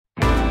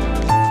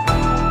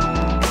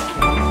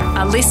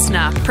a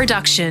listener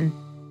production.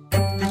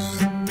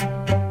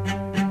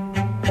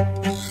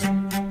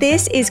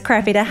 This is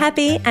Crappy to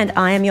Happy, and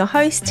I am your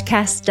host,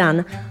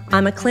 Kristin.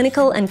 I'm a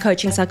clinical and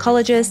coaching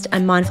psychologist, a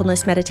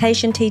mindfulness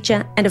meditation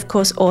teacher, and of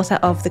course, author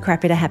of the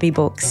Crappy to Happy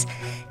books.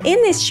 In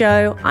this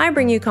show, I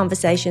bring you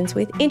conversations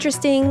with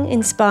interesting,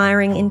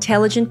 inspiring,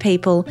 intelligent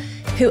people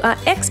who are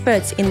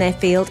experts in their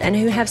field and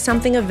who have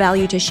something of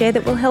value to share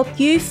that will help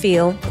you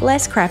feel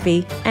less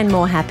crappy and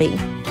more happy.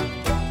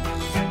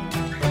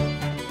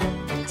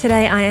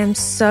 Today, I am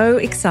so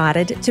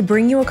excited to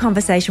bring you a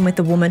conversation with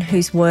a woman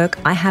whose work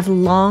I have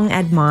long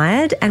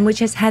admired and which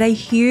has had a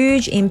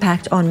huge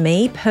impact on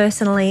me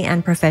personally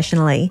and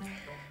professionally.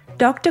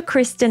 Dr.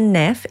 Kristin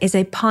Neff is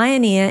a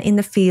pioneer in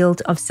the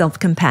field of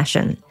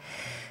self-compassion.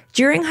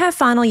 During her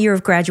final year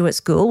of graduate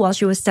school, while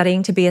she was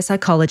studying to be a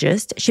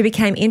psychologist, she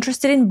became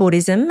interested in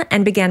Buddhism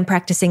and began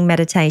practicing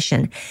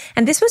meditation.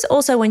 And this was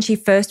also when she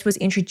first was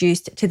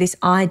introduced to this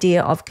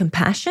idea of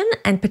compassion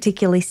and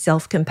particularly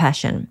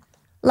self-compassion.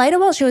 Later,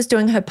 while she was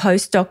doing her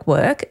postdoc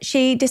work,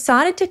 she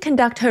decided to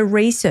conduct her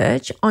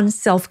research on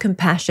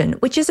self-compassion,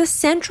 which is a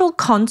central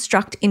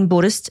construct in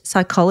Buddhist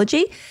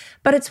psychology,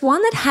 but it's one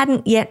that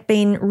hadn't yet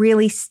been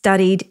really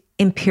studied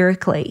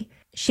empirically.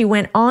 She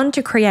went on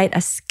to create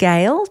a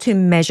scale to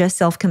measure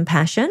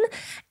self-compassion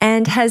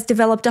and has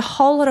developed a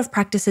whole lot of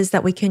practices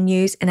that we can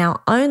use in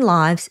our own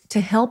lives to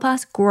help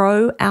us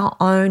grow our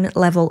own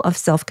level of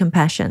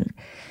self-compassion.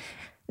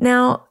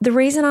 Now, the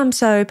reason I'm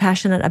so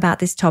passionate about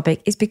this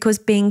topic is because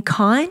being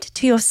kind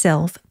to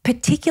yourself,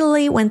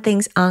 particularly when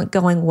things aren't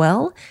going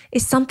well,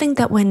 is something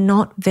that we're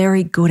not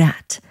very good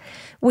at.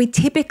 We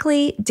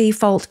typically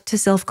default to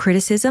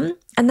self-criticism,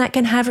 and that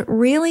can have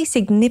really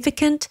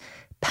significant,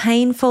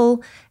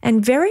 painful,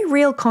 and very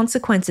real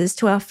consequences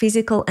to our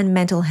physical and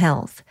mental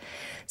health.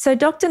 So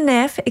Dr.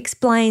 Neff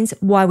explains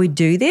why we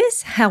do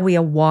this, how we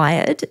are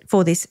wired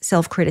for this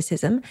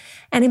self-criticism,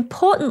 and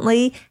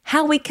importantly,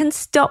 how we can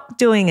stop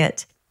doing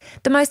it.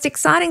 The most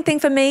exciting thing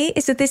for me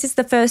is that this is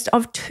the first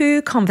of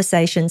two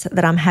conversations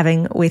that I'm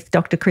having with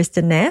Dr.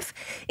 Kristin Neff.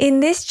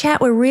 In this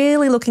chat, we're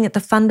really looking at the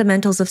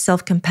fundamentals of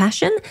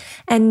self-compassion,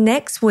 and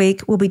next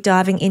week we'll be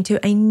diving into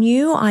a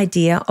new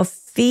idea of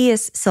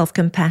fierce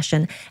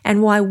self-compassion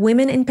and why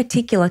women in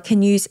particular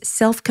can use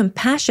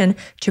self-compassion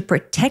to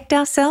protect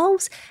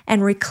ourselves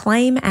and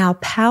reclaim our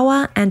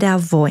power and our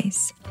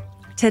voice.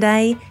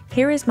 Today,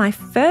 here is my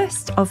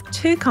first of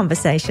two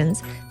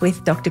conversations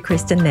with Dr.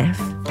 Kristin Neff.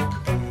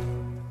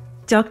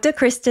 Dr.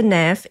 Kristin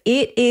Neff,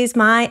 it is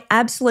my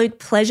absolute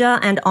pleasure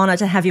and honour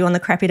to have you on the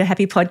Crappy to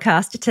Happy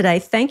podcast today.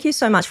 Thank you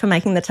so much for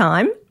making the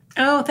time.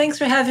 Oh, thanks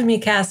for having me,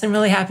 Cass. I'm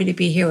really happy to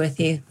be here with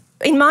you.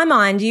 In my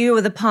mind, you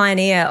were the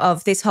pioneer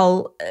of this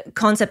whole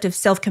concept of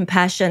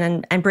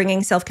self-compassion and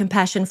bringing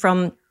self-compassion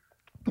from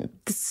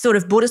the sort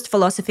of Buddhist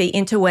philosophy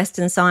into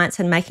Western science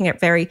and making it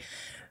very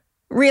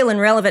real and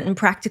relevant and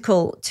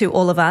practical to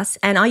all of us.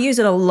 And I use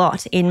it a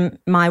lot in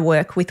my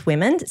work with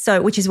women,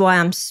 which is why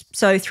I'm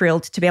so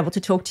thrilled to be able to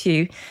talk to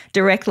you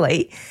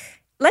directly.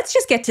 Let's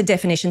just get to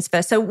definitions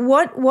first. So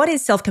what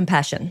is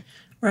self-compassion?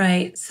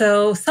 Right.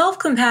 So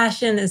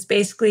self-compassion is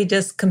basically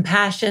just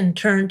compassion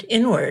turned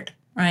inward,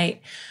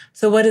 right?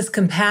 So what is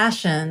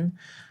compassion?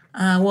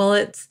 Well,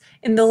 it's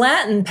in the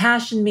Latin,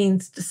 passion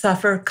means to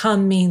suffer,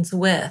 cum means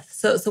with.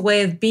 So it's a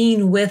way of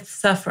being with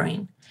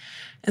suffering.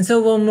 And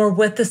so when we're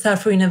with the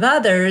suffering of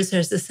others,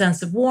 there's a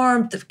sense of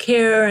warmth, of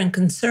care and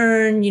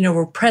concern.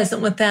 We're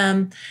present with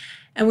them.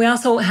 And we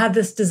also have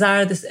this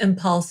desire, this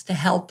impulse to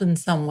help in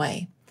some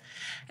way.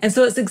 And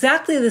so it's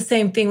exactly the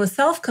same thing with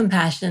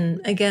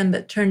self-compassion, again,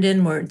 but turned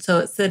inward. So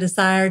it's the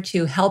desire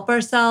to help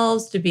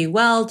ourselves, to be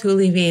well, to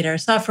alleviate our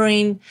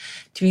suffering,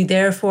 to be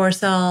there for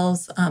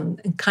ourselves,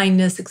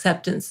 kindness,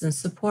 acceptance, and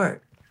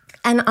support.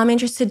 And I'm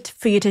interested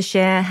for you to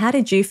share, how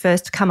did you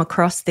first come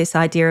across this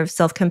idea of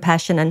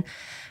self-compassion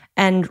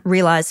and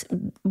realize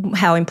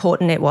how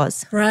important it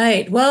was?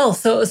 Right. Well,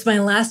 so it was my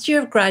last year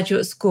of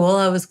graduate school.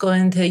 I was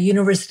going to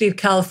University of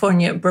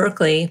California at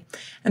Berkeley.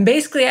 And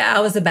basically, I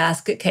was a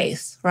basket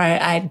case, right?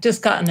 I'd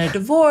just gotten a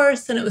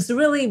divorce, and it was a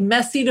really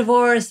messy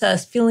divorce. I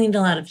was feeling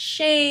a lot of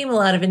shame, a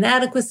lot of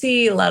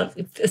inadequacy,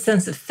 a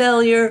sense of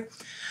failure.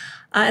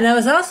 And I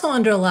was also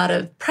under a lot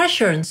of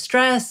pressure and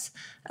stress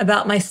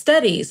about my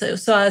studies.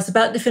 So I was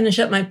about to finish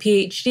up my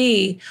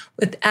PhD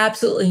with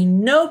absolutely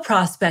no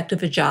prospect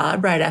of a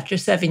job right after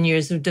 7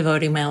 years of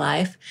devoting my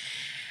life.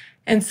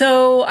 And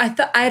so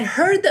I'd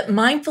heard that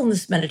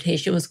mindfulness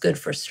meditation was good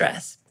for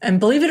stress. And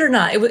believe it or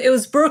not, it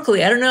was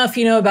Berkeley. I don't know if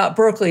you know about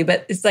Berkeley,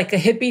 but it's like a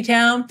hippie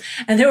town.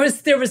 And there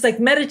was like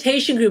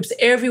meditation groups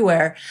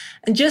everywhere.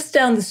 And just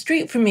down the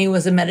street from me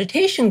was a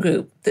meditation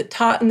group that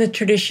taught in the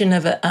tradition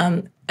of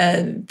a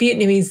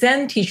Vietnamese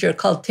Zen teacher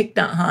called Thich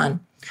Nhat Hanh.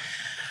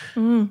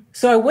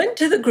 So I went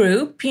to the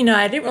group.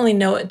 I didn't really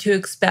know what to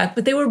expect,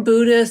 but they were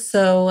Buddhists,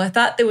 so I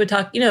thought they would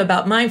talk,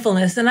 about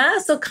mindfulness. And I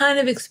also kind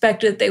of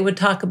expected they would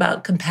talk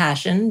about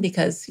compassion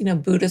because,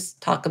 Buddhists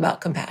talk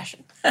about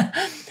compassion.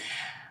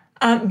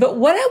 But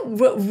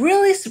what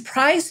really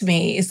surprised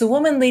me is the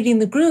woman leading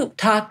the group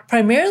talked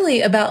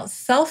primarily about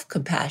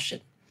self-compassion.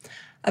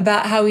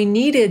 about how we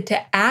needed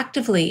to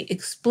actively,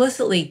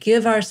 explicitly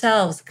give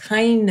ourselves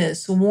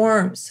kindness,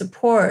 warmth,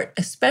 support,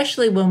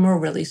 especially when we're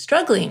really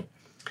struggling,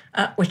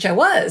 which I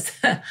was.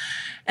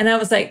 And I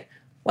was like,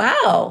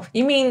 wow,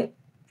 you mean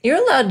you're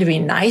allowed to be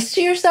nice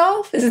to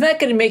yourself? Isn't that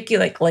going to make you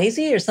like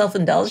lazy or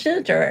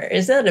self-indulgent, or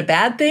is that a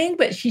bad thing?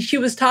 But she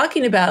was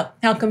talking about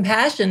how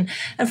compassion,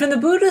 and from the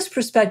Buddhist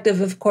perspective,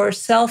 of course,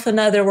 self and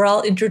other, we're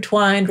all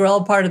intertwined. We're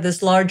all part of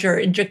this larger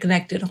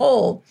interconnected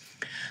whole.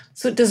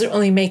 So it doesn't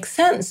really make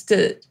sense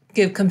to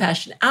give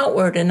compassion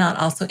outward and not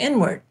also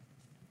inward.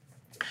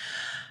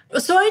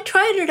 So I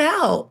tried it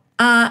out,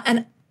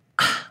 and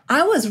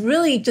I was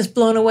really just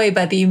blown away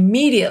by the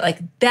immediate, like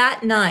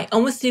that night,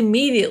 almost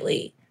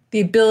immediately, the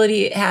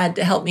ability it had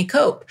to help me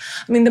cope.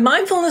 I mean, the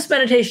mindfulness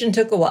meditation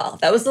took a while.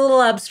 That was a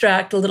little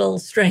abstract, a little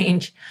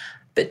strange,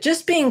 but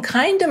just being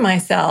kind to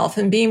myself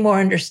and being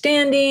more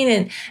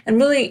understanding and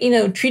really,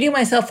 treating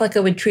myself like I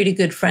would treat a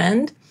good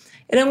friend,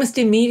 it almost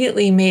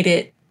immediately made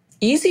it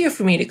easier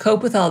for me to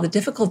cope with all the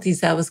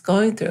difficulties I was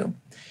going through.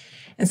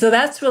 And so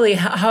that's really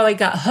how I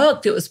got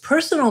hooked. It was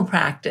personal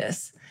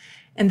practice.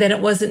 And then it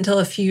wasn't until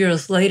a few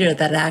years later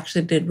that I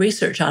actually did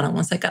research on it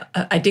once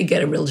I did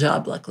get a real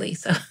job, luckily.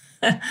 So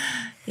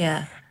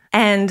yeah.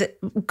 And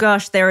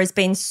gosh, there has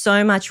been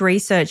so much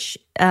research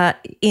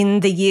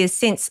in the years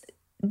since.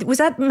 Was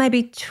that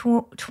maybe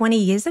 20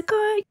 years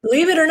ago?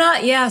 Believe it or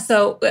not, yeah.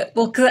 So,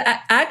 because I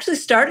actually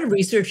started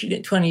researching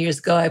it 20 years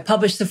ago. I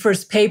published the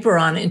first paper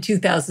on it in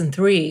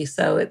 2003.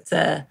 So it's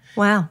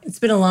wow. It's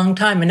been a long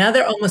time. And now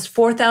there are almost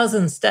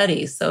 4,000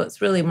 studies. So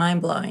it's really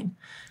mind-blowing.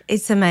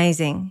 It's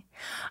amazing.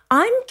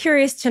 I'm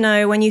curious to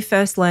know, when you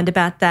first learned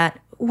about that,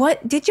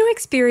 what did you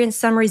experience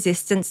some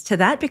resistance to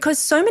that? Because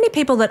so many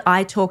people that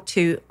I talk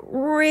to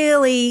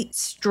really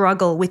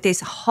struggle with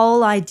this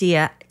whole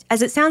idea,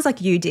 as it sounds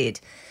like you did,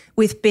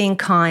 with being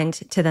kind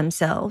to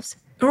themselves.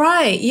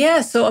 Right.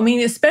 Yeah. So, I mean,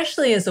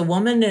 especially as a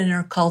woman in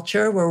our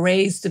culture, we're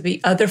raised to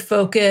be other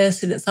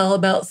focused, and it's all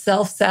about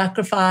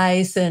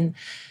self-sacrifice and,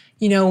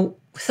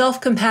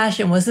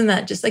 self-compassion. Wasn't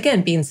that just,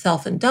 again, being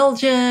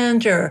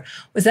self-indulgent, or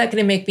was that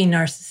going to make me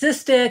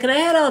narcissistic? And I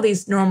had all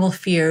these normal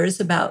fears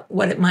about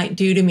what it might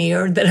do to me,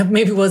 or that it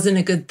maybe wasn't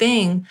a good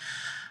thing.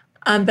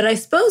 But I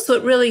suppose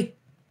what really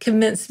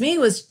convinced me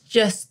was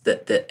just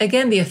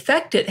again, the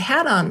effect it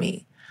had on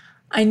me.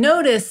 I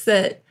noticed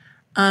that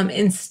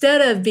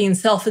instead of being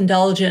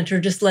self-indulgent or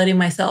just letting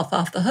myself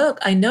off the hook,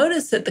 I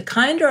noticed that the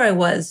kinder I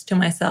was to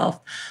myself,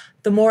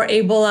 the more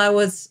able I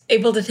was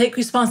able to take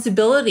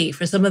responsibility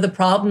for some of the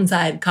problems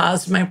I had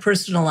caused in my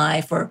personal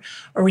life, or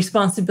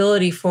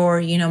responsibility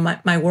for,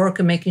 my work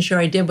and making sure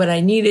I did what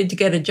I needed to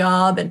get a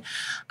job. And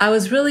I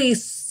was really,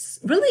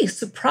 really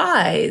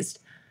surprised,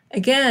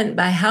 again,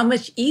 by how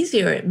much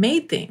easier it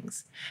made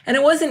things. And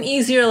it wasn't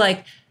easier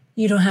like,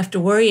 you don't have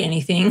to worry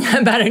anything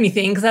about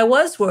anything, because I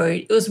was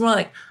worried. It was more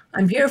like,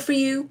 I'm here for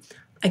you.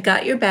 I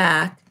got your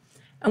back.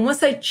 And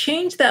once I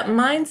changed that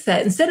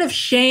mindset, instead of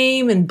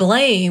shame and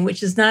blame,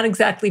 which is not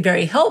exactly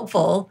very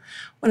helpful,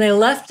 when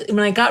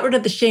I got rid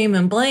of the shame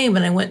and blame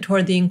and I went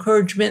toward the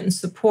encouragement and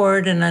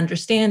support and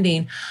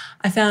understanding,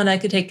 I found I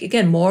could take,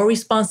 again, more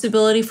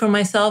responsibility for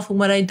myself and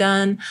what I'd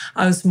done.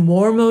 I was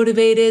more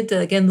motivated to,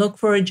 again, look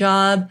for a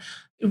job.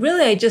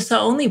 Really, I just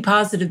saw only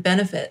positive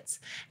benefits.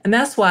 And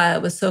that's why I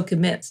was so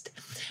convinced.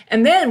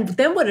 And then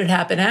what had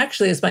happened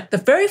actually is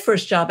the very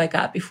first job I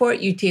got before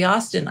at UT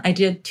Austin, I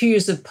did 2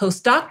 years of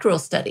postdoctoral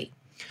study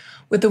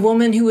with a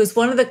woman who was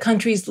one of the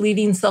country's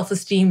leading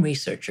self-esteem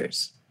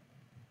researchers.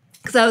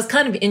 Because I was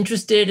kind of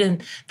interested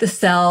in the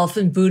self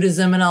and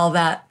Buddhism and all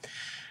that.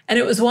 And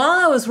it was while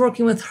I was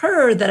working with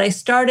her that I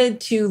started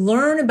to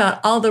learn about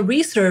all the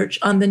research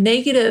on the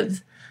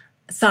negative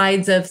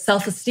sides of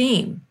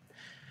self-esteem.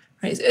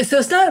 Right? So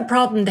it's not a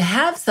problem to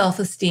have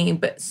self-esteem,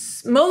 but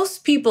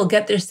most people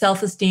get their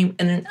self-esteem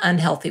in an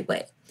unhealthy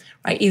way,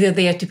 right? Either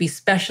they have to be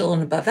special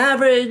and above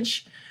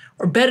average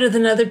or better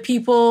than other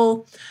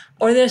people,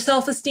 or their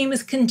self-esteem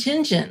is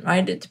contingent,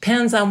 right? It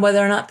depends on whether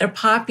or not they're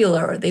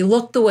popular, or they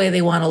look the way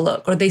they want to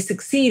look, or they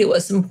succeed at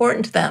what's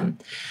important to them.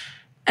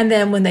 And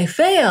then when they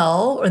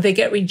fail or they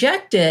get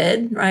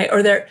rejected, right,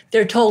 or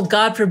they're told,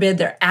 God forbid,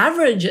 they're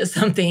average at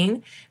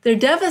something, they're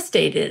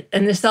devastated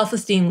and their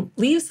self-esteem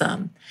leaves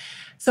them.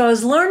 So I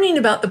was learning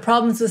about the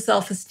problems with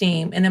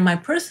self-esteem. And in my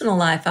personal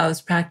life, I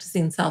was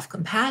practicing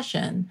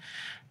self-compassion.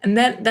 And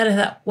then I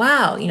thought,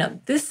 wow,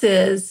 this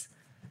is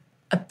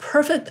a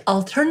perfect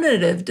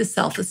alternative to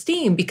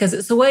self-esteem, because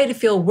it's a way to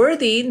feel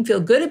worthy and feel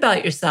good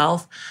about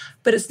yourself,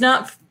 but it's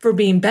not for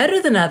being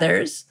better than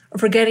others or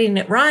for getting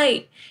it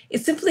right.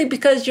 It's simply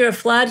because you're a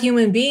flawed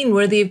human being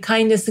worthy of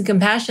kindness and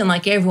compassion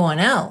like everyone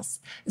else.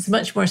 It's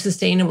much more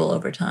sustainable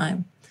over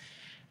time.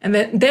 And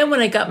then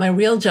when I got my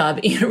real job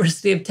at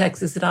University of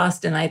Texas at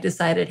Austin, I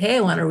decided, hey,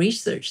 I want to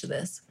research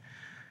this.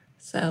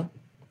 So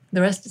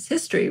the rest is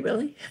history,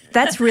 really.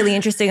 That's really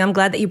interesting. I'm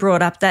glad that you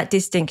brought up that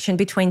distinction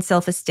between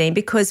self-esteem,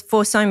 because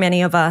for so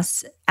many of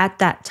us at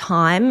that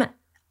time,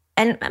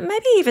 and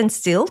maybe even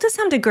still to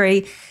some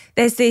degree,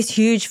 there's this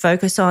huge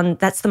focus on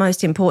that's the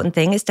most important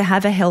thing is to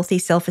have a healthy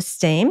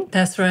self-esteem.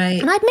 That's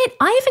right. And I admit,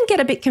 I even get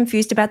a bit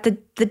confused about the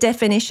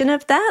definition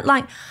of that.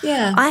 Like,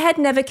 Yeah. I had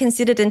never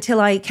considered until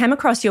I came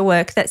across your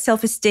work that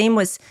self-esteem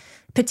was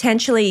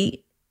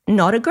potentially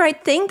not a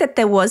great thing, that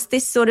there was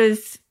this sort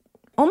of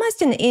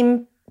almost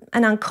an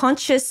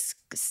unconscious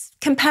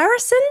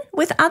comparison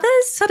with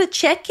others, sort of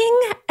checking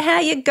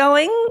how you're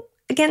going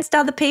against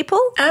other people.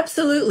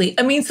 Absolutely.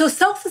 I mean, so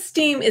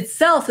self-esteem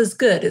itself is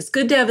good. It's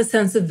good to have a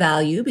sense of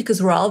value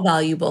because we're all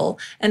valuable.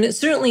 And it's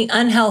certainly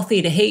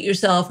unhealthy to hate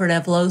yourself or to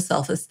have low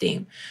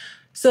self-esteem.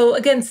 So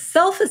again,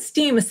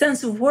 self-esteem, a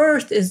sense of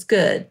worth is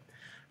good.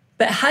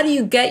 But how do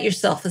you get your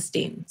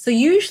self-esteem? So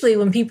usually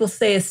when people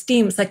say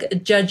esteem, it's like a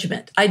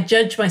judgment. I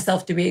judge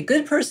myself to be a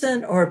good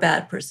person or a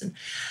bad person.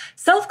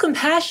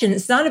 Self-compassion,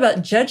 it's not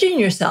about judging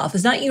yourself.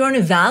 It's not you aren't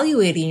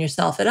evaluating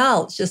yourself at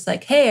all. It's just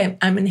like, hey,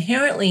 I'm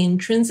inherently,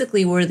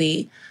 intrinsically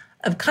worthy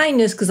of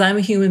kindness because I'm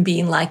a human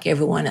being like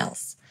everyone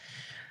else.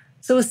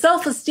 So with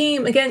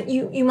self-esteem, again,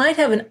 you might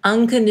have an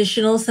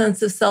unconditional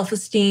sense of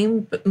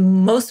self-esteem, but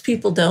most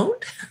people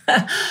don't.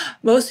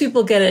 Most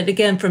people get it,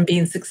 again, from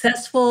being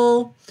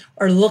successful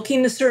or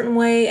looking a certain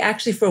way.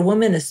 Actually, for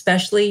women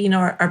especially,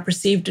 our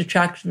perceived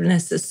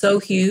attractiveness is so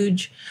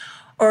huge.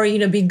 Or,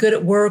 being good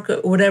at work, or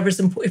whatever's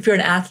important. If you're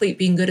an athlete,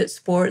 being good at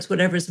sports,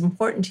 whatever's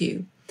important to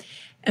you.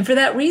 And for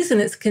that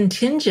reason, it's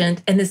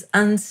contingent and it's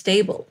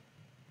unstable.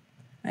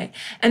 Right.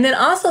 And then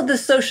also the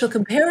social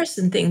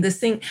comparison thing, this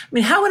thing. I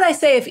mean, how would I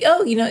say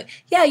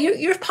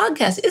your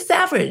podcast is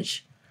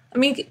average. I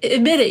mean,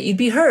 admit it, you'd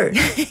be heard.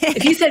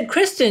 If you said,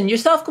 Kristin, your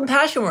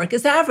self-compassion work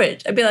is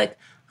average, I'd be like,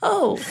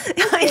 oh.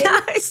 Okay. I know,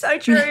 it's so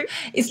true.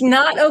 It's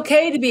not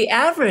okay to be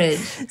average.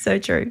 So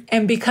true.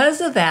 And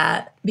because of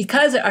that,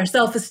 because our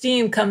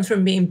self-esteem comes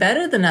from being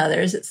better than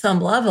others at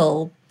some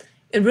level,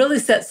 it really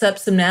sets up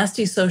some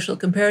nasty social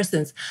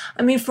comparisons.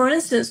 I mean, for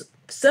instance,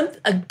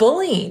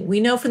 bullying. We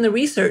know from the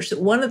research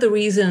that one of the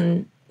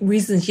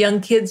reasons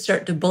young kids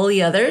start to bully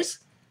others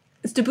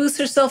is to boost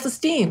their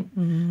self-esteem.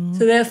 Mm-hmm.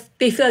 So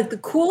they feel like the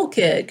cool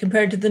kid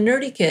compared to the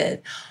nerdy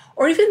kid.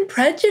 Or even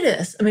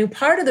prejudice. I mean,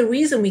 part of the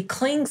reason we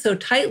cling so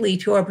tightly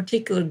to our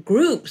particular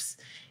groups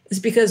is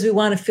because we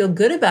want to feel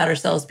good about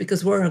ourselves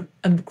because we're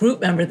a group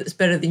member that's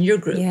better than your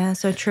group. Yeah,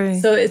 so true.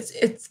 So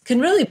it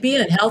can really be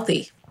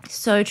unhealthy.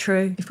 So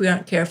true. If we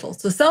aren't careful.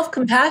 So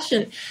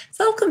self-compassion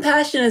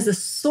is a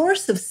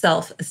source of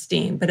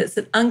self-esteem, but it's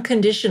an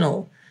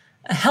unconditional,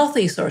 a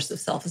healthy source of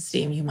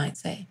self-esteem, you might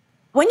say.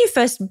 When you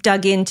first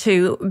dug in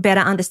to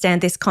better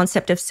understand this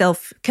concept of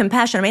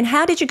self-compassion, I mean,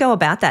 how did you go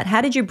about that?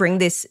 How did you bring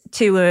this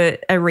to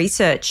a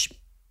research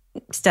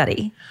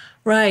study?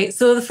 Right.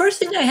 So the first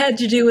thing I had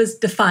to do was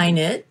define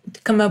it,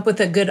 to come up with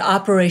a good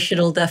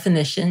operational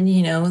definition,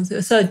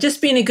 So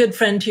just being a good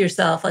friend to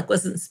yourself,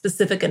 wasn't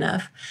specific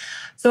enough.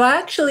 So I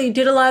actually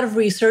did a lot of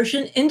research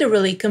into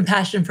really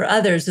compassion for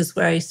others is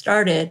where I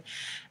started.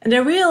 And I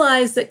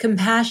realized that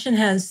compassion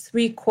has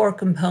 3 core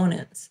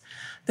components.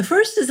 The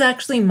first is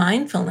actually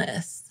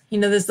mindfulness.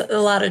 There's a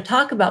lot of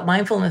talk about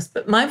mindfulness,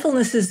 but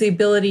mindfulness is the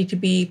ability to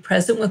be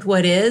present with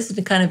what is, and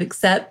to kind of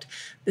accept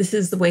this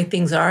is the way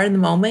things are in the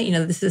moment.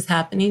 This is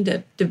happening,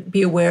 to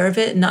be aware of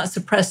it and not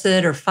suppress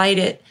it or fight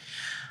it.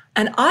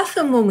 And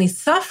often when we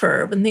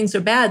suffer, when things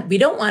are bad, we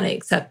don't want to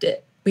accept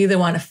it. We either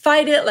want to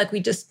fight it, like we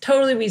just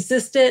totally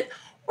resist it,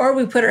 or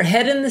we put our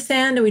head in the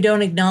sand and we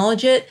don't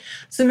acknowledge it.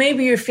 So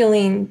maybe you're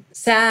feeling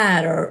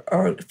sad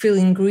or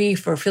feeling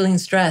grief or feeling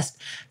stressed.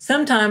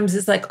 Sometimes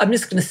it's like, I'm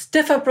just going to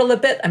stiff up a little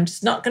bit. I'm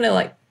just not going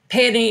to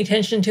pay any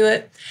attention to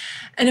it.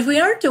 And if we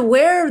aren't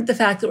aware of the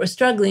fact that we're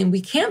struggling,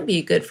 we can't be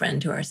a good friend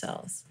to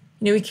ourselves.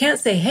 We can't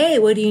say, hey,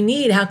 what do you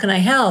need? How can I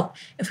help?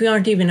 If we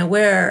aren't even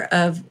aware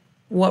of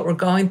what we're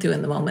going through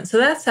in the moment. So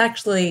that's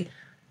actually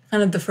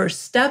kind of the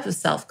first step of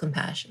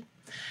self-compassion.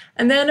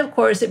 And then, of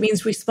course, it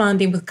means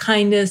responding with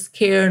kindness,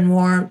 care, and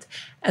warmth,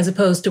 as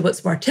opposed to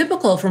what's more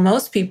typical for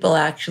most people,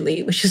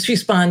 actually, which is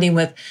responding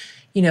with,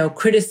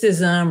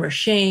 criticism or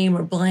shame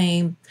or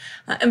blame.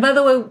 And by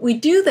the way, we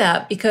do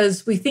that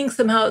because we think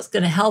somehow it's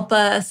going to help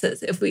us.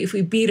 If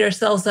we beat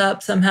ourselves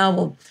up,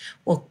 somehow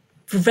we'll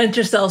prevent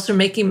ourselves from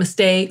making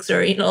mistakes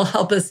or,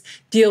 help us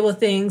deal with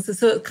things. And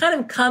so it kind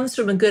of comes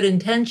from a good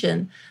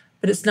intention,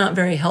 but it's not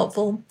very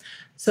helpful.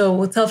 So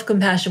with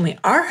self-compassion, we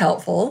are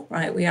helpful,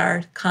 right? We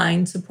are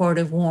kind,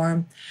 supportive,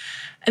 warm.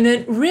 And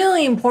then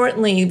really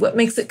importantly, what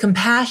makes it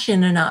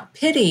compassion and not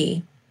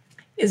pity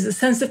is a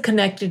sense of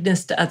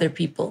connectedness to other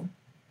people.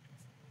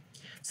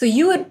 So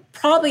you would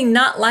probably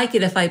not like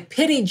it if I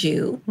pitied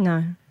you.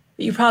 No.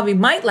 But you probably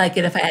might like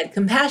it if I had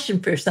compassion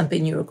for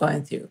something you were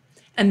going through.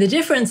 And the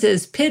difference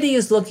is pity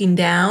is looking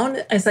down.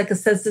 It's like a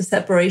sense of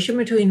separation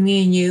between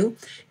me and you.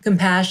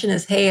 Compassion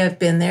is, hey, I've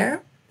been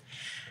there.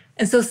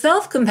 And so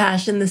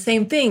self-compassion, the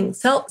same thing.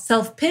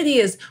 Self-pity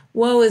is,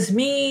 woe is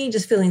me,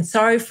 just feeling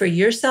sorry for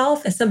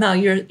yourself. And somehow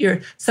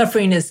your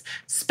suffering is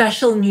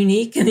special and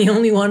unique and the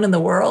only one in the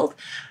world,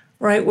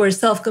 right? Whereas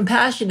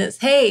self-compassion is,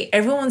 hey,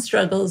 everyone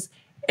struggles,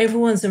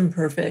 everyone's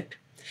imperfect.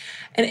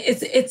 And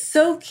it's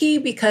so key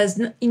because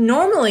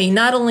normally,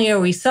 not only are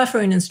we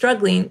suffering and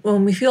struggling,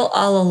 when we feel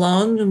all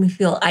alone, when we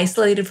feel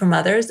isolated from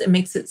others, it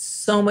makes it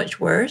so much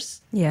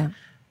worse. Yeah.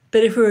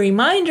 But if we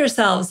remind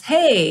ourselves,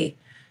 hey,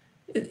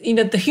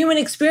 the human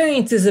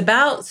experience is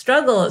about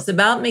struggle. It's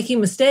about making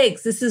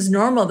mistakes. This is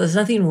normal. There's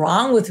nothing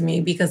wrong with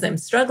me because I'm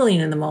struggling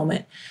in the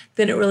moment.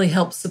 Then it really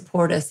helps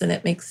support us and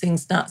it makes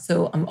things not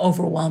so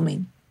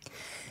overwhelming.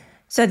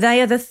 So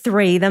they are the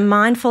three: the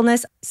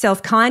mindfulness,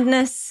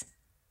 self-kindness,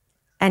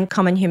 and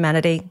common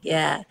humanity.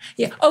 Yeah.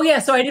 Oh, yeah.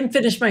 So I didn't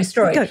finish my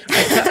story. Good.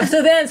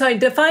 Right. So I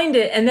defined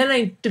it, and then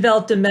I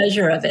developed a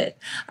measure of it.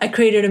 I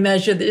created a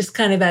measure that just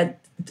kind of had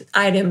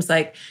items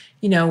like,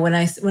 when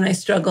I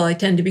struggle, I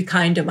tend to be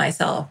kind to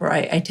myself,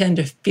 right? I tend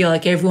to feel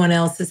like everyone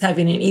else is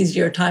having an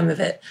easier time of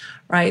it,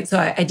 right? So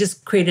I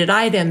just created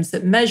items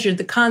that measured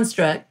the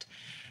construct,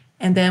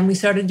 and then we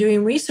started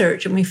doing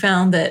research, and we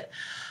found that,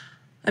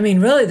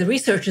 really, the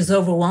research is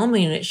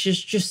overwhelming, and it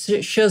just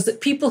shows that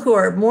people who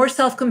are more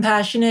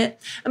self-compassionate,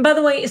 and by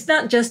the way, it's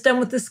not just done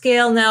with the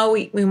scale. Now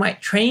we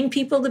might train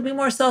people to be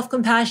more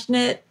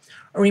self-compassionate,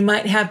 or we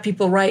might have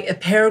people write a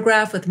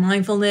paragraph with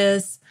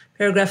mindfulness,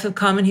 paragraph of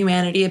common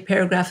humanity, a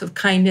paragraph of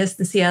kindness,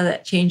 and see how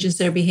that changes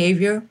their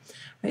behavior,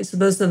 right? So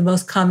those are the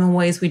most common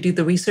ways we do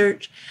the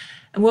research.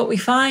 And what we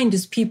find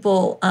is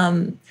people,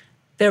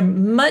 they're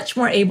much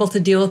more able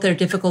to deal with their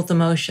difficult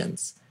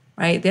emotions,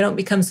 right? They don't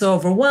become so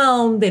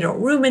overwhelmed. They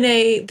don't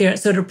ruminate. They aren't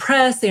so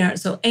depressed. They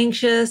aren't so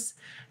anxious.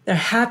 They're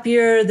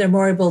happier. They're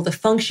more able to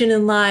function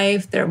in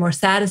life. They're more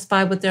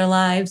satisfied with their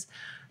lives.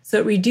 So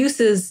it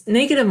reduces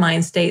negative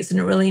mind states and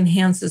it really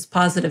enhances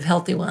positive,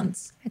 healthy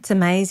ones. It's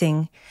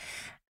amazing.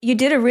 You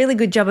did a really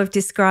good job of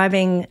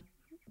describing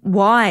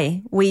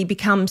why we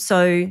become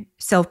so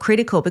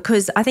self-critical,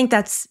 because I think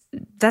that's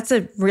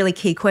a really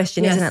key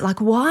question, Yes. isn't it?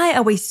 Like, why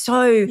are we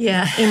so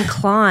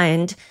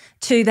inclined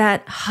to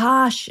that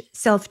harsh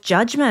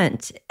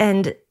self-judgment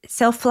and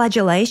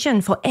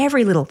self-flagellation for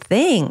every little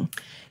thing?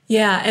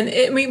 Yeah.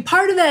 And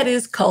part of that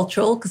is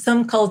cultural, because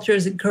some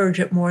cultures encourage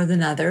it more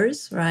than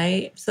others,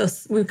 right? So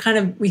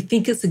we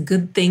think it's a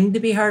good thing to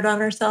be hard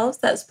on ourselves.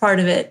 That's part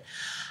of it.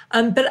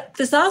 But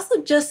there's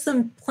also just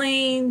some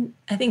plain,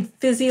 I think,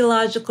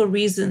 physiological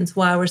reasons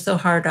why we're so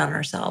hard on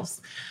ourselves.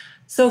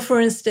 So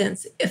for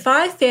instance, if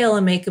I fail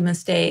and make a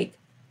mistake,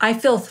 I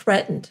feel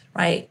threatened,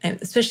 right?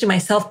 And especially my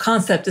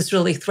self-concept is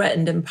really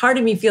threatened. And part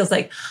of me feels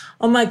like,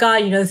 oh my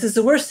God, this is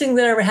the worst thing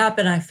that ever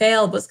happened. I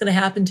failed. What's going to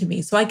happen to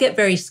me? So I get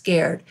very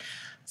scared.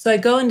 So I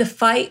go into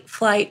fight,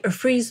 flight, or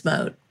freeze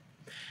mode.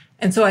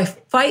 And so I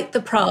fight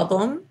the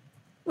problem,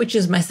 which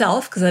is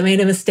myself, because I made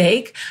a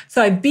mistake.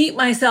 So I beat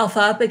myself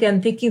up,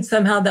 again, thinking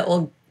somehow that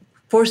will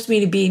force me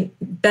to be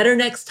better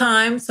next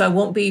time so I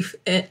won't be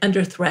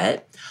under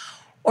threat.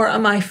 Or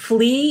am I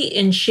flee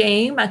in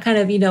shame? I kind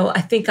of,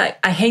 I think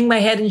I hang my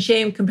head in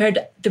shame compared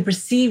to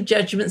perceived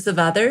judgments of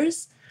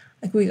others.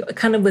 Like we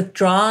kind of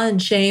withdraw in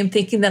shame,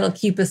 thinking that'll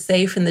keep us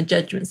safe from the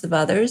judgments of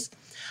others.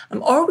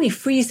 Or we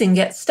freeze and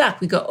get stuck.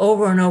 We go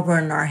over and over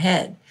in our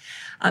head.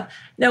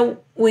 Now,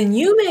 when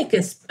you make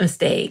a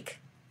mistake,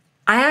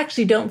 I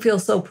actually don't feel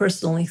so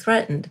personally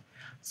threatened.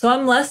 So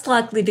I'm less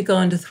likely to go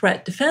into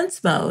threat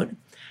defense mode.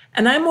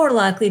 And I'm more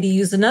likely to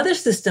use another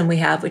system we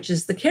have, which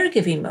is the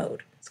caregiving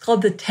mode. It's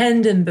called the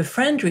tend and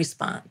befriend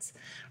response,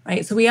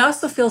 right? So we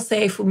also feel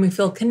safe when we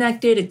feel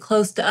connected and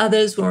close to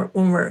others, when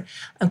we're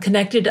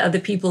connected to other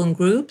people in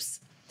groups.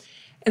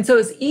 And so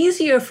it's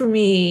easier for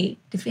me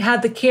to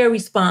have the care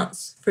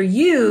response for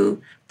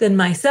you than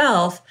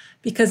myself,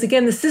 because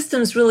again, the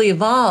system's really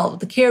evolved.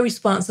 The care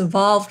response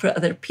evolved for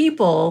other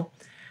people.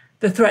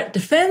 The threat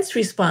defense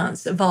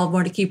response evolved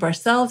more to keep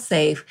ourselves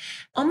safe.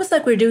 Almost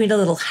like we're doing a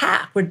little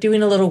hack. We're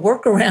doing a little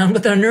workaround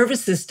with our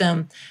nervous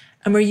system,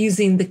 and we're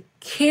using the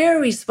care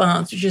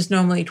response, which is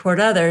normally toward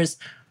others,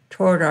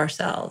 toward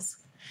ourselves.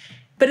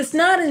 But it's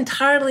not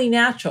entirely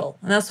natural,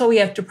 and that's why we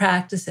have to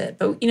practice it.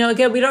 But,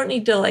 again, we don't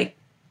need to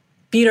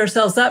beat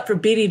ourselves up for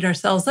beating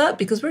ourselves up,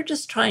 because we're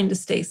just trying to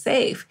stay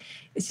safe.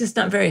 It's just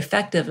not very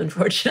effective,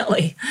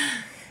 unfortunately.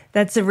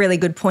 That's a really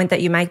good point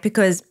that you make,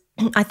 because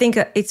I think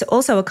it's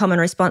also a common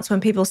response when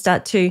people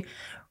start to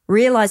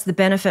realize the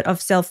benefit of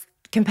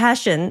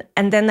self-compassion,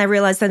 and then they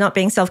realize they're not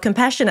being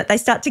self-compassionate. They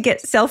start to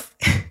get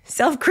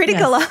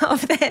self-critical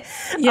of their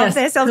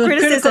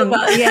self-criticism.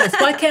 Yes.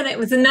 Why can't it? It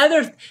was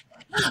another.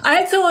 I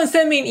had someone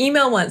send me an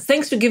email once.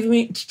 Thanks for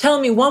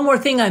telling me one more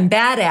thing I'm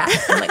bad at.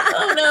 I'm like,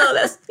 oh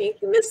no,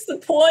 you missed the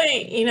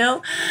point,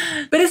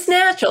 But it's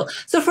natural.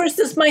 So for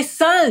instance, my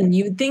son,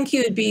 you would think he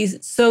would be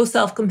so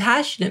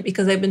self-compassionate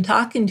because I've been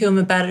talking to him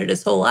about it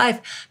his whole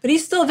life, but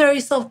he's still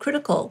very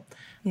self-critical.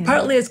 Yeah.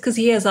 Partly it's because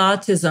he has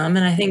autism,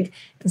 and I think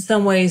in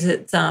some ways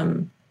it's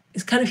kind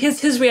of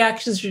his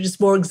reactions are just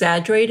more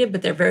exaggerated,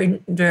 but they're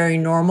very, very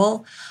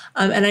normal.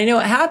 And I know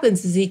what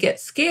happens is he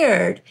gets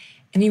scared.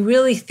 And he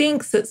really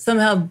thinks that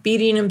somehow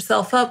beating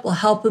himself up will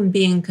help him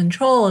be in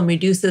control and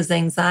reduce his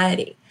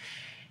anxiety.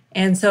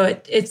 And so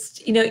it's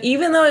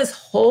even though his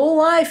whole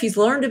life he's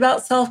learned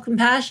about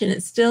self-compassion,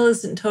 it still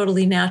isn't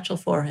totally natural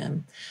for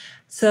him.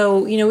 So,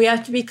 we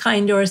have to be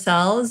kind to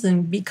ourselves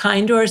and be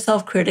kind to our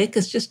self-critic.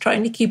 It's just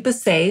trying to keep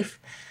us safe.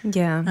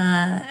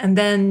 Yeah. And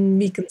then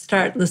we can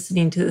start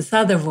listening to this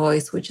other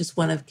voice, which is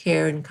one of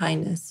care and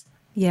kindness.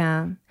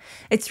 Yeah.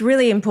 It's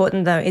really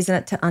important though, isn't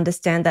it, to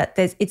understand that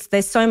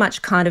there's so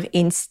much kind of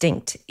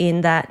instinct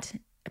in that,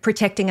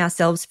 protecting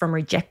ourselves from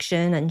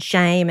rejection and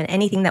shame and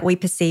anything that we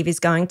perceive is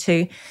going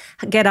to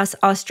get us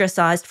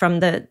ostracized from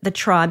the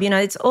tribe.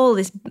 It's all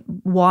this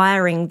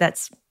wiring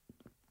that's,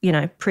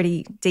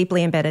 pretty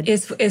deeply embedded.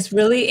 It's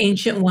really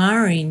ancient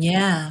wiring.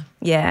 Yeah.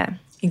 Yeah.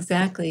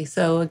 Exactly.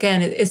 So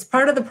again, it's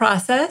part of the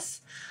process.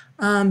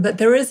 But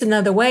there is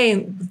another way.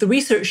 The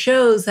research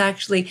shows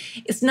actually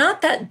it's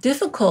not that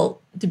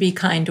difficult to be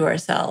kind to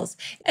ourselves.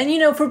 And,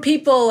 for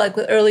people like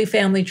with early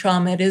family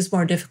trauma, it is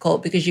more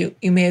difficult because you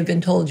may have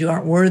been told you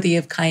aren't worthy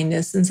of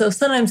kindness. And so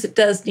sometimes it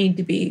does need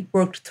to be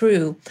worked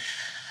through.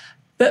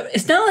 But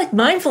it's not like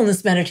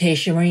mindfulness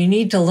meditation where you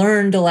need to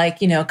learn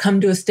to come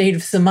to a state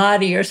of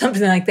samadhi or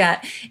something like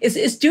that.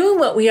 It's doing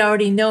what we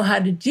already know how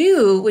to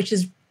do, which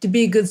is to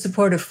be a good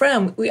supportive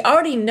friend. We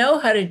already know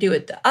how to do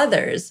it to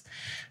others.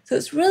 So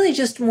it's really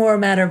just more a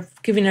matter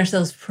of giving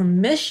ourselves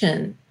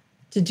permission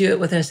to do it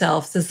with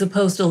ourselves as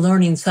opposed to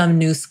learning some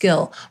new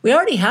skill. We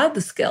already have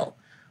the skill.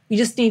 We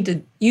just need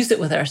to use it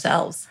with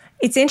ourselves.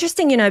 It's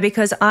interesting,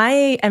 because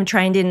I am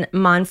trained in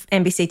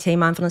MBCT,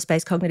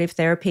 mindfulness-based cognitive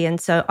therapy, and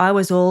so I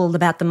was all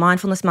about the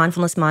mindfulness,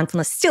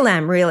 still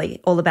am really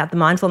all about the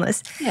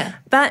mindfulness. Yeah.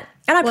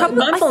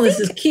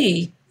 Mindfulness is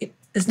key.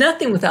 There's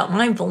nothing without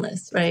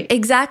mindfulness, right?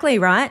 Exactly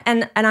right.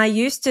 And I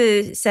used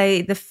to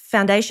say the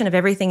foundation of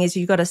everything is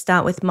you've got to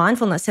start with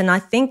mindfulness. And I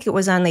think it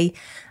was only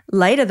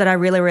later that I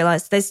really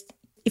realized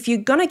if you're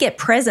going to get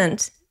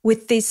present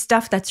with this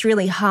stuff that's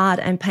really hard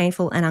and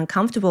painful and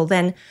uncomfortable,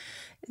 then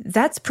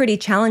that's pretty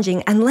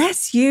challenging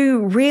unless you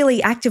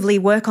really actively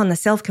work on the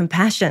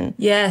self-compassion.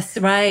 Yes,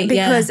 right.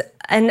 Because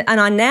and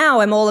I now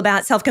am all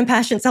about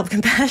self-compassion.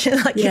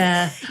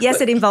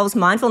 Yes, it involves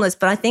mindfulness,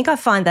 but I think I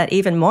find that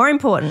even more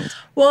important.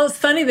 Well, it's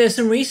funny. There's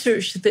some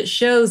research that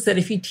shows that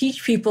if you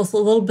teach people a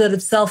little bit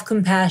of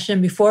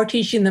self-compassion before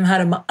teaching them how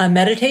to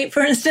meditate,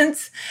 for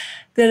instance,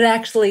 that it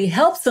actually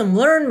helps them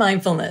learn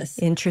mindfulness.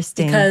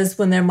 Interesting. Because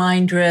when their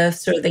mind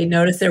drifts or they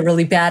notice they're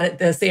really bad at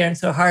this, they aren't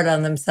so hard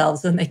on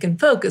themselves and they can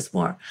focus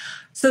more.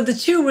 So the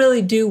two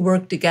really do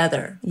work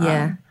together.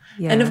 Yeah.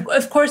 And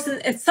of course,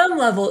 at some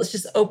level, it's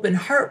just open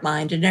heart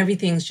mind and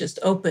everything's just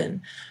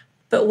open.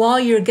 But while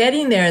you're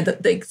getting there,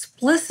 the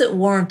explicit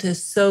warmth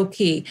is so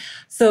key.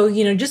 So,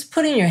 just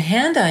putting your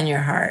hand on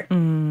your heart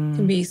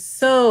can be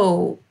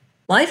so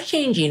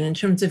life-changing in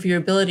terms of your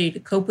ability to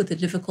cope with a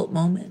difficult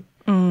moment.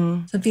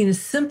 Something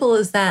as simple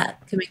as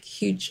that can make a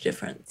huge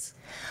difference.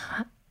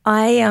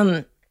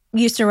 I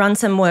used to run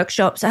some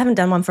workshops. I haven't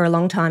done one for a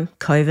long time,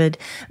 COVID.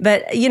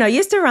 But,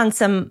 used to run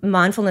some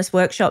mindfulness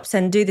workshops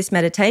and do this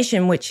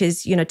meditation, which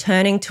is,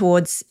 turning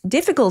towards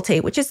difficulty,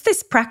 which is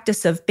this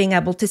practice of being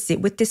able to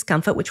sit with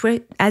discomfort, which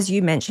as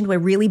you mentioned, we're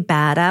really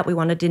bad at. We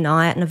want to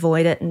deny it and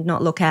avoid it and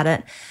not look at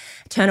it,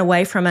 turn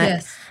away from it.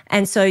 Yes.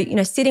 And so,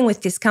 sitting with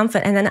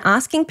discomfort and then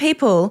asking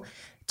people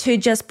to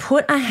just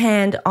put a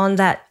hand on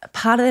that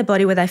part of their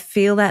body where they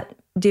feel that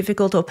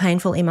difficult or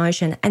painful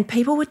emotion, and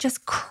people would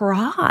just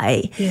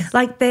cry. Yes.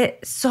 Like they're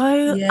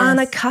so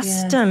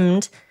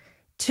unaccustomed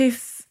to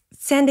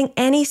sending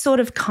any sort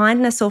of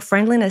kindness or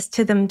friendliness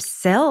to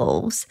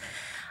themselves.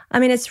 I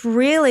mean, it's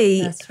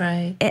really... That's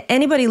right.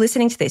 Anybody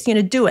listening to this,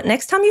 do it.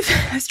 Next time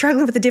you're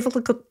struggling with a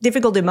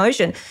difficult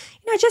emotion,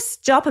 just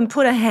stop and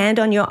put a hand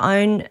on your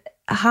own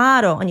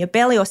heart or on your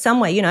belly or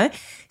somewhere,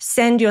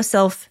 send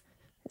yourself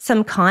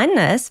some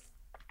kindness.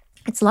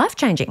 It's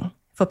life-changing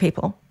for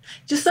people.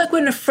 Just like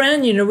when a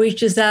friend,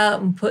 reaches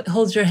out and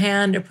holds your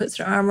hand or puts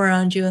her arm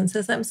around you and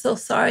says, I'm so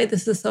sorry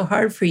this is so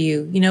hard for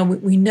you.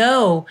 We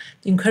know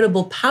the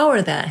incredible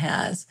power that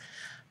has.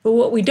 But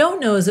what we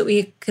don't know is that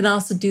we can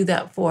also do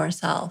that for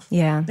ourselves.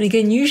 Yeah. And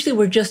again, usually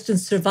we're just in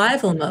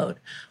survival mode,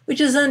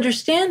 which is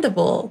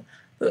understandable.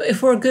 But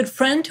if we're a good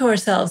friend to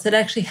ourselves, it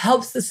actually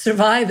helps us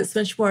survive. It's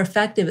much more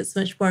effective. It's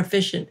much more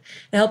efficient.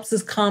 It helps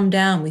us calm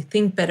down. We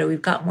think better.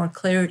 We've got more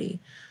clarity.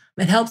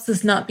 It helps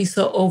us not be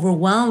so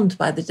overwhelmed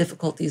by the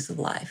difficulties of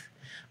life,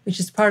 which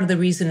is part of the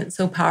reason it's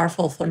so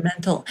powerful for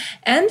mental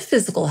and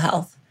physical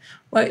health.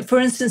 For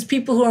instance,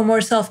 people who are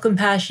more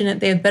self-compassionate,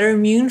 they have better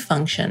immune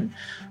function.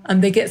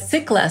 They get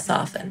sick less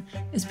often.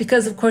 It's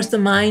because, of course, the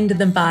mind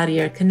and the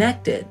body are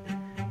connected.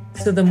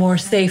 So the more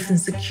safe and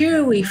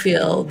secure we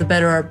feel, the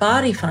better our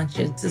body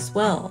functions as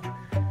well.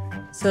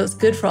 So it's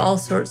good for all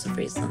sorts of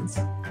reasons.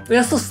 We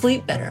also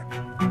sleep better.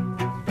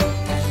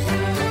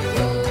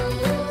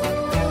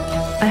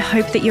 I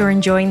hope that you're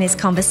enjoying this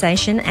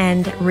conversation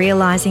and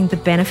realizing the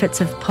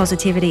benefits of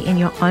positivity in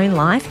your own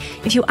life.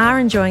 If you are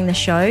enjoying the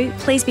show,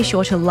 please be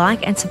sure to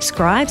like and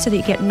subscribe so that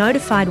you get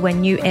notified when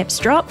new eps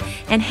drop,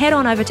 and head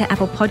on over to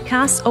Apple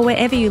Podcasts or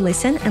wherever you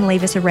listen and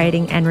leave us a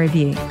rating and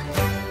review.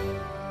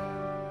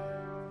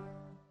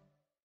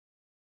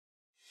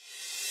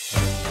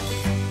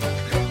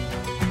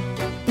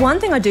 One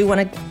thing I do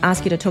want to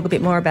ask you to talk a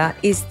bit more about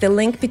is the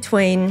link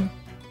between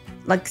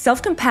like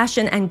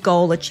self-compassion and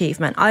goal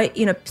achievement.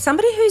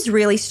 Somebody who's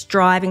really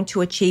striving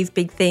to achieve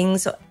big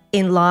things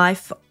in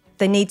life,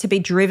 they need to be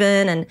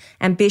driven and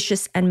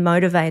ambitious and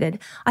motivated.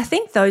 I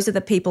think those are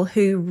the people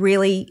who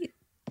really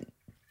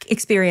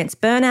experience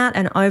burnout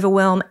and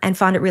overwhelm and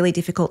find it really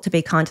difficult to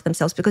be kind to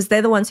themselves, because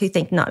they're the ones who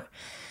think, no,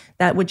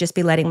 that would just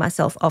be letting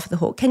myself off the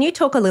hook. Can you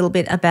talk a little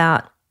bit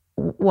about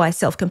why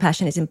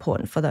self-compassion is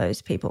important for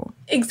those people?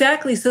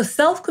 Exactly. So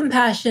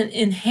self-compassion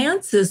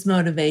enhances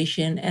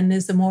motivation and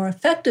is a more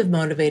effective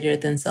motivator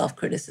than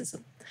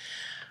self-criticism.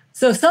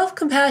 So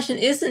self-compassion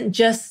isn't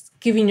just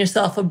giving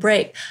yourself a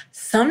break.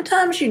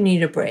 Sometimes you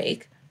need a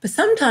break, but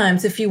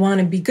sometimes if you want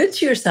to be good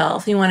to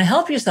yourself, you want to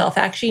help yourself,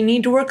 actually you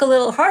need to work a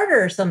little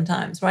harder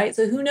sometimes, right?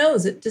 So who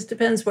knows? It just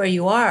depends where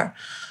you are.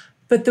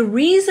 But the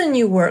reason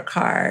you work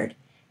hard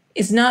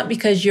is not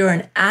because you're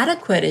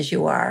inadequate as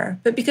you are,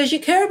 but because you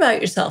care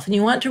about yourself and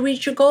you want to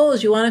reach your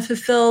goals. You want to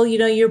fulfill,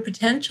 your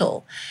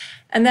potential.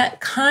 And that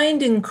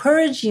kind,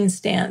 encouraging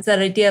stance, that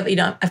idea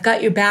of, I've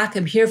got your back,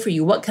 I'm here for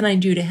you, what can I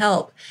do to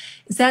help?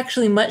 It's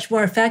actually much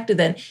more effective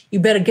than, you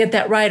better get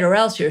that right or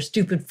else you're a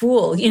stupid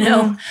fool,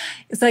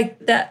 It's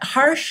like that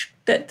harsh,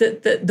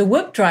 the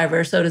whip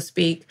driver, so to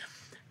speak,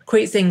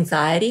 creates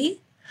anxiety.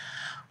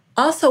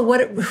 Also,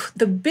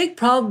 the big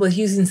problem with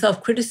using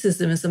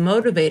self-criticism as a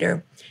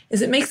motivator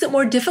is it makes it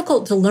more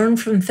difficult to learn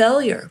from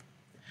failure.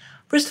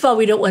 First of all,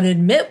 we don't want to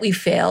admit we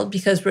failed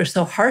because we're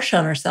so harsh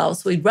on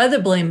ourselves. We'd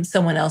rather blame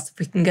someone else if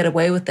we can get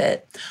away with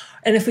it.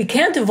 And if we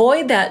can't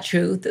avoid that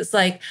truth, it's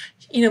like,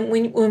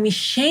 when we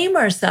shame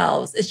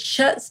ourselves, it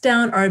shuts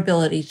down our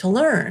ability to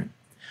learn.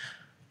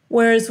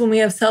 Whereas when we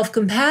have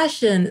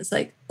self-compassion, it's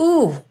like,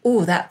 ooh,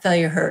 that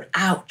failure hurt,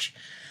 ouch.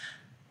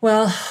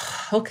 Well,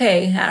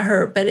 okay, that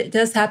hurt, but it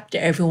does happen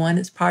to everyone.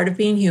 It's part of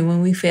being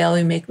human. We fail,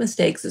 we make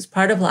mistakes. It's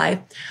part of life.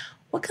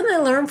 What can I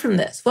learn from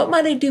this? What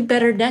might I do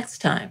better next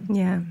time?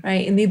 Yeah.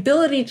 Right. And the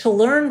ability to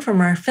learn from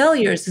our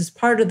failures is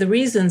part of the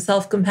reason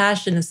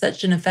self-compassion is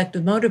such an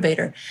effective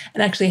motivator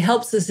and actually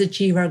helps us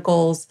achieve our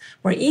goals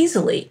more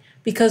easily,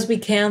 because we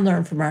can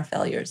learn from our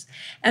failures.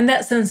 And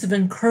that sense of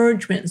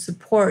encouragement and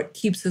support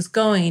keeps us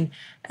going,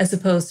 as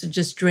opposed to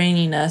just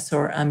draining us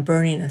or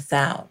burning us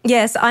out.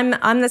 Yes,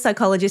 I'm the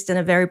psychologist in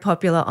a very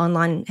popular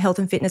online health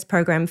and fitness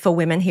program for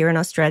women here in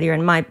Australia.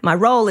 And my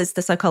role as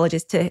the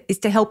psychologist is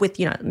to help with,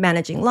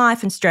 managing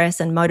life and stress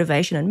and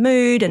motivation and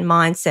mood and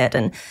mindset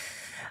and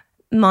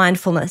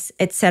mindfulness,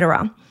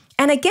 etc.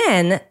 And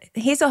again,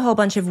 here's a whole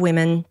bunch of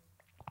women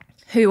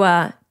who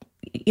are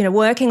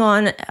working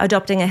on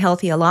adopting a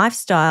healthier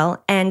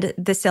lifestyle, and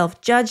the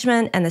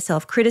self-judgment and the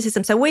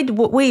self-criticism. So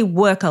we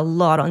work a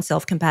lot on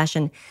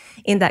self-compassion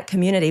in that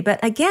community. But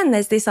again,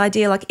 there's this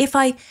idea, like, if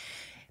I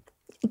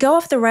go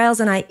off the rails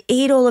and I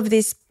eat all of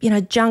this,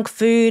 junk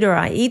food, or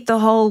I eat the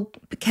whole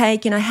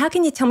cake, how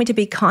can you tell me to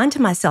be kind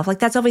to myself? Like,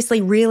 that's obviously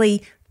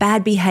really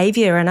bad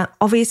behavior, and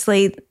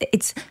obviously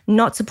it's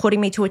not supporting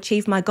me to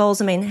achieve my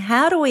goals. I mean,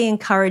 how do we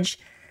encourage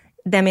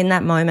them in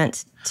that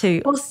moment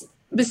to...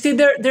 But see,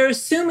 they're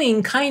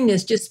assuming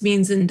kindness just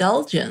means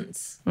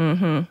indulgence,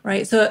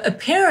 right? So a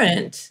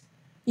parent,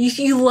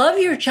 you love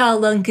your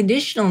child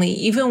unconditionally,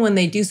 even when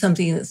they do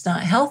something that's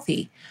not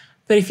healthy.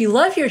 But if you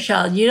love your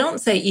child, you don't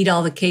say, eat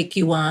all the cake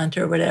you want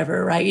or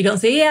whatever, right? You don't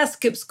say, yeah,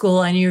 skip school,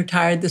 I know you're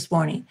tired this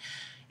morning.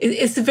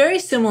 It's a very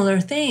similar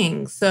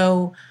thing.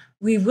 So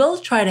we will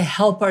try to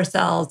help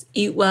ourselves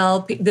eat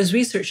well. There's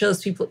research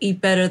shows people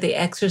eat better, they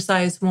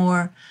exercise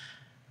more,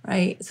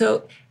 right?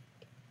 So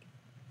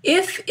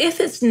if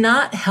it's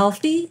not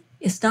healthy,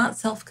 it's not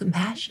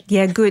self-compassion.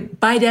 Yeah, good.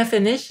 By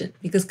definition,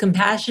 because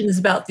compassion is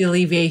about the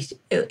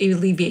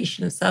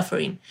alleviation of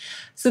suffering.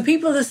 So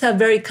people just have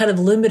very kind of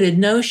limited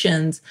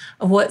notions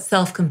of what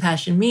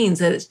self-compassion means,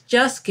 that it's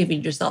just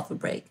giving yourself a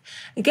break.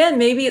 Again,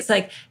 maybe it's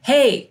like,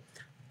 hey,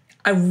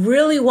 I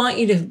really want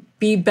you to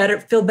be better,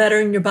 feel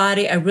better in your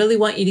body. I really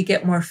want you to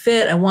get more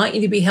fit. I want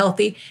you to be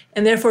healthy.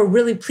 And therefore,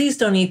 really, please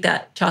don't eat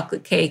that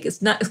chocolate cake. It's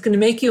going to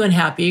make you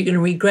unhappy. You're going to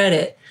regret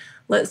it.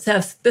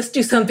 Let's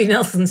do something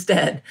else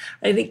instead.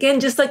 Right? Again,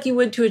 just like you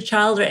would to a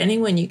child or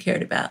anyone you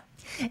cared about.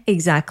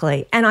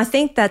 Exactly. And I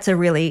think that's a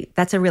really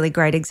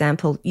great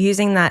example,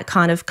 using that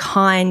kind of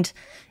kind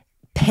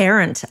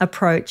parent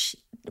approach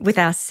with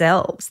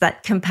ourselves,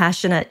 that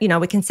compassionate,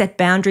 we can set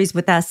boundaries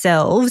with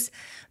ourselves,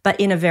 but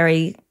in a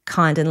very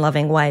kind and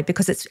loving way,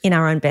 because it's in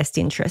our own best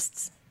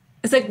interests.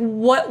 It's like,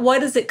 what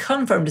does it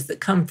come from? Does it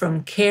come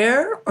from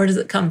care or does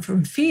it come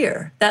from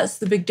fear? That's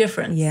the big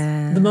difference.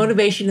 Yeah. The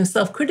motivation of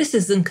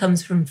self-criticism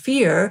comes from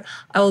fear.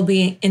 I will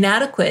be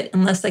inadequate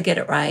unless I get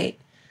it right.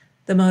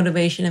 The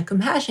motivation of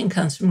compassion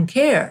comes from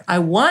care. I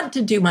want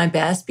to do my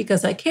best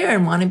because I care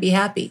and want to be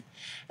happy.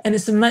 And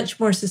it's a much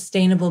more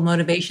sustainable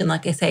motivation,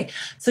 like I say.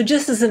 So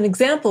just as an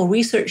example,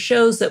 research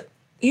shows that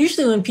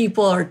usually when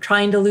people are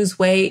trying to lose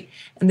weight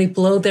and they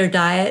blow their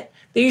diet,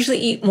 they usually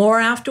eat more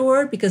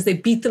afterward because they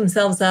beat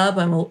themselves up.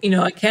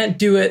 I can't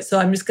do it, so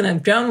I'm just going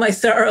to drown my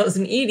sorrows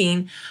in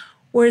eating.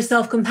 Whereas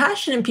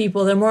self-compassionate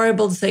people, they're more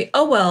able to say,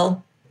 oh,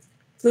 well,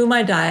 blew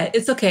my diet.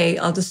 It's okay.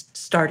 I'll just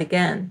start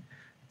again.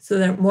 So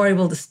they're more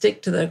able to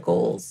stick to their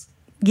goals.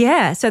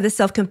 Yeah, so the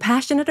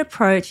self-compassionate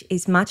approach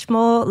is much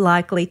more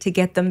likely to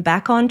get them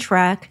back on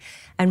track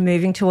and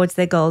moving towards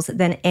their goals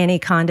than any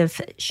kind of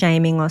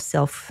shaming or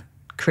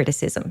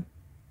self-criticism.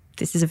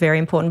 This is a very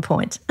important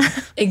point.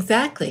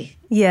 Exactly.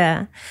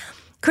 Yeah.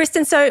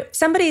 Kristin, so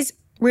somebody's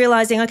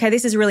realizing, okay,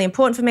 this is really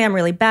important for me. I'm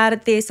really bad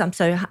at this. I'm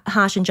so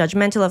harsh and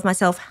judgmental of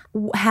myself.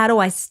 How do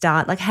I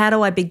start? Like, how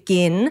do I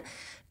begin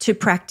to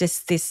practice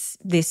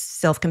this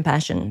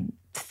self-compassion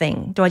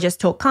thing? Do I just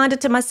talk kinder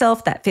to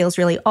myself? That feels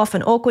really off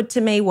and awkward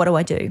to me. What do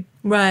I do?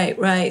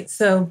 Right.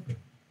 So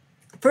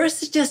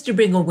first is just to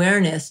bring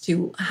awareness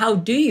to how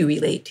do you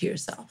relate to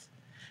yourself.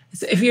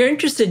 So if you're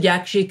interested, you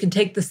actually can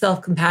take the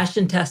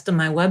self-compassion test on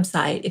my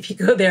website. If you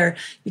go there,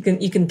 you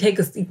can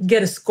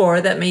get a score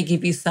that may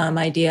give you some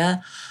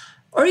idea.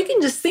 Or you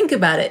can just think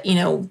about it.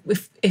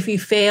 If you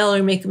fail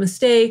or make a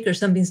mistake or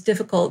something's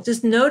difficult,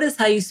 just notice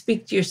how you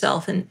speak to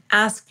yourself and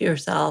ask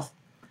yourself,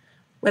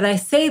 would I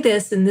say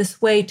this in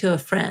this way to a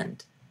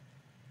friend?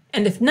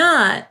 And if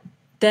not,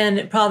 then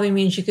it probably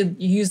means you could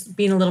use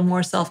being a little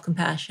more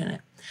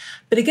self-compassionate.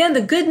 But again,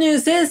 the good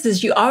news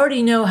is you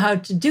already know how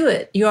to do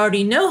it. You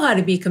already know how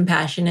to be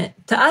compassionate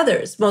to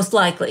others, most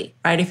likely,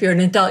 right? If you're an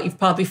adult, you've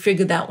probably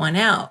figured that one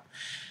out.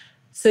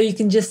 So you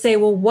can just say,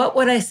 well, what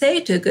would I say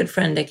to a good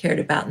friend I cared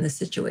about in this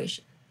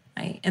situation,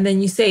 right? And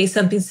then you say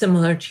something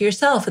similar to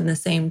yourself in the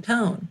same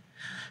tone.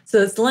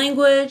 So it's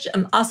language.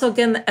 Also,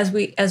 again, as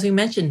we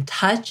mentioned,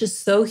 touch is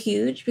so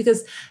huge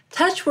because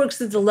touch works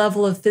at the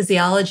level of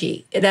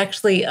physiology. It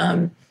actually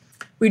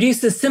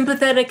reduces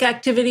sympathetic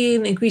activity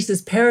and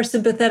increases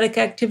parasympathetic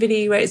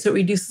activity, right? So it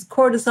reduces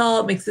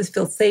cortisol. It makes us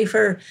feel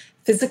safer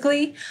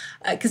physically.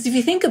 Because if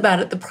you think about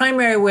it, the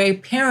primary way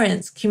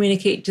parents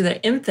communicate to their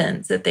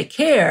infants that they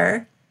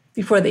care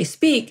before they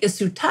speak is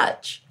through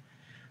touch.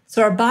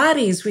 So our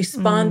bodies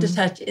respond to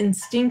touch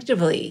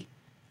instinctively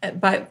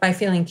by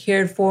feeling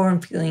cared for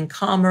and feeling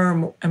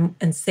calmer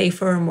and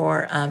safer,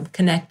 more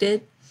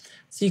connected.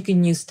 So you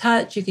can use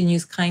touch, you can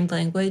use kind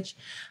language.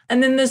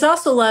 And then there's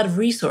also a lot of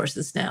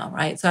resources now,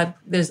 right? So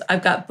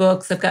I've got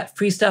books, I've got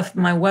free stuff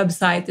on my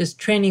website, there's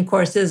training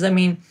courses. I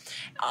mean,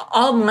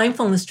 all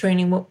mindfulness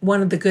training,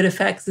 one of the good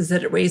effects is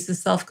that it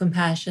raises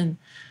self-compassion.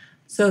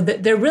 So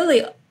there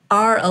really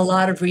are a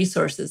lot of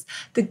resources.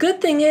 The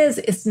good thing is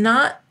it's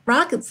not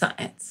rocket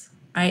science,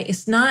 right?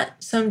 It's not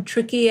some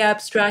tricky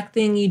abstract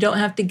thing. You don't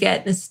have to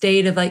get in a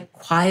state of like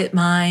quiet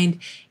mind.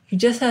 You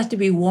just have to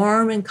be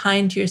warm and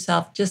kind to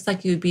yourself, just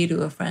like you would be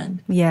to a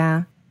friend.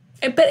 Yeah.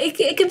 But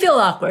it can feel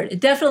awkward.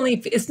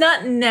 It's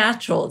not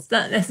natural. It's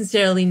not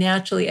necessarily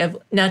natural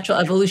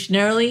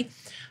evolutionarily.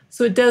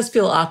 So it does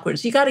feel awkward.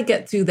 So you got to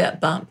get through that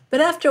bump.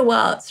 But after a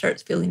while, it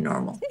starts feeling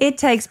normal. It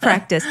takes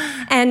practice.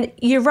 And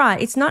you're right.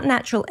 It's not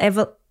natural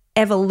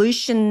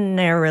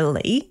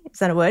evolutionarily, is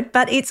that a word?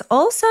 But it's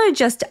also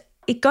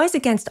it goes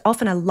against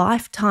often a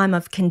lifetime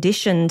of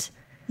conditioned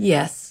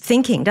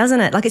thinking, doesn't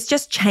it? Like it's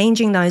just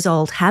changing those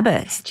old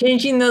habits.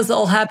 Changing those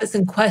old habits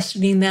and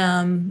questioning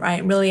them,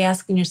 right? Really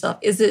asking yourself,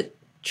 is it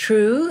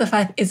true?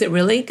 Is it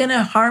really going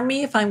to harm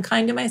me if I'm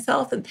kind to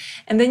myself? And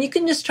then you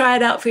can just try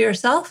it out for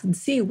yourself and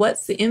see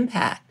what's the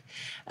impact.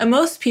 And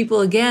most people,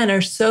 again,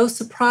 are so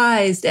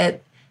surprised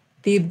at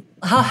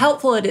how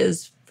helpful it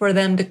is for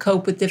them to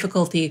cope with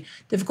difficult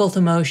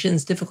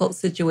emotions, difficult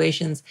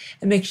situations.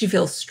 It makes you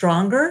feel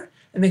stronger.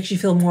 It makes you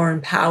feel more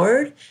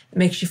empowered. It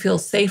makes you feel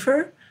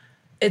safer.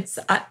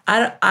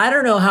 I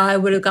don't know how I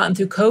would have gotten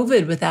through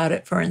COVID without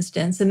it, for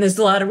instance. And there's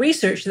a lot of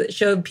research that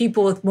showed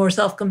people with more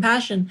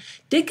self-compassion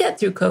did get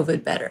through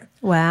COVID better.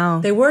 Wow.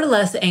 They were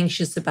less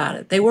anxious about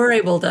it. They were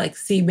able to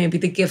see maybe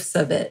the gifts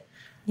of it.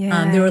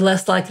 Yeah. They were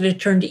less likely to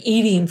turn to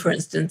eating, for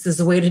instance,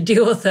 as a way to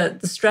deal with the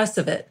stress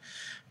of it.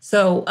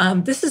 So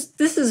this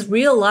is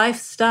real life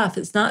stuff.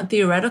 It's not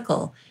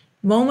theoretical.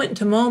 Moment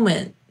to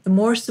moment, the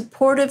more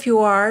supportive you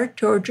are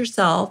toward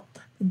yourself,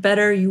 the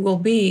better you will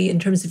be in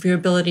terms of your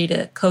ability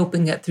to cope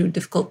and get through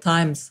difficult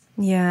times.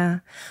 Yeah.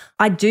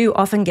 I do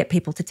often get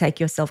people to take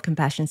your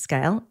self-compassion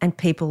scale and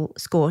people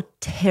score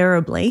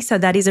terribly. So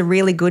that is a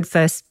really good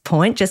first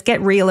point. Just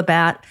get real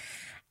about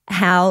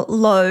how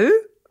low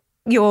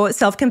your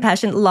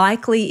self-compassion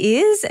likely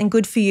is, and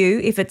good for you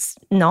if it's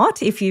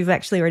not, if you've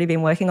actually already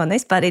been working on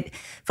this. But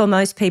for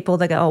most people,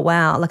 they go, oh,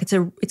 wow, like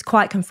it's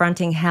quite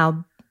confronting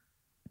how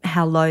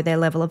low their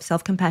level of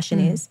self-compassion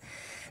is.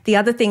 The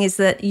other thing is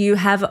that you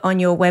have on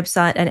your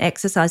website an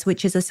exercise,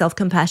 which is a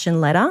self-compassion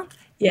letter.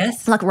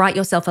 Yes. Like write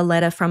yourself a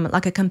letter from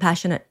like a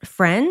compassionate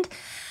friend.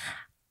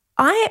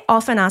 I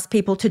often ask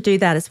people to do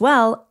that as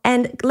well.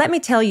 And let me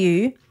tell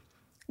you,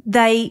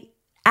 they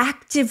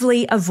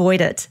actively avoid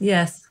it.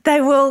 Yes.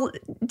 They will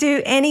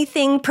do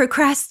anything,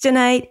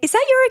 procrastinate. Is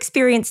that your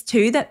experience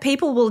too, that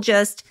people will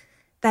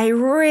they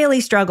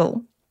really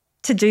struggle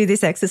to do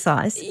this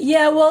exercise?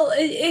 Yeah, well,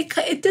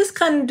 it does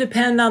kind of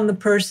depend on the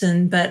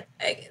person, but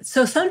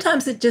so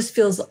sometimes it just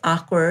feels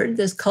awkward.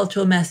 There's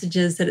cultural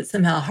messages that it's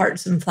somehow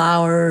hearts and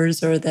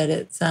flowers or that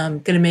it's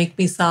going to make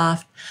me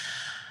soft.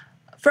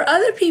 For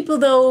other people,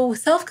 though,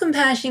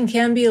 self-compassion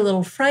can be a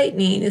little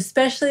frightening,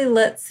 especially,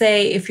 let's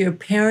say, if your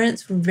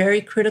parents were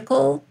very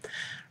critical,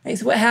 Right?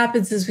 So what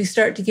happens is we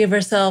start to give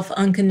ourselves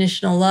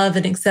unconditional love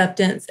and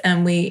acceptance,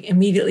 and we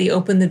immediately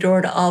open the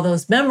door to all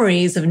those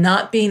memories of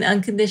not being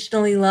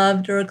unconditionally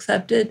loved or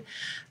accepted.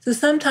 So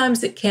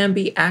sometimes it can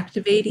be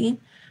activating.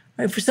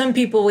 Right? For some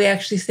people, we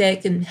actually say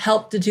it can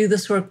help to do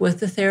this work with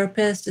the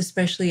therapist,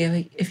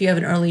 especially if you have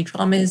an early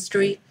trauma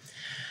history.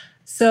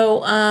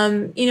 So,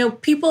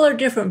 people are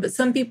different, but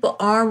some people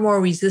are more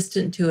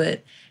resistant to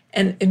it.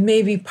 And it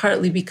may be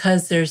partly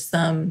because there's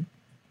some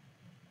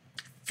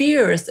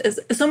fears.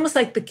 It's almost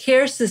like the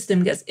care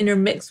system gets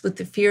intermixed with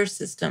the fear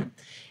system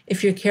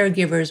if your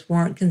caregivers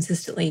weren't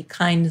consistently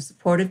kind and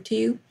supportive to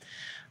you.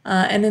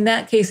 And in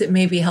that case, it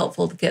may be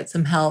helpful to get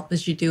some help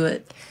as you do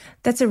it.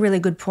 That's a really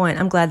good point.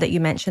 I'm glad that you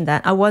mentioned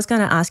that. I was going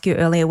to ask you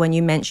earlier when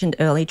you mentioned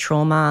early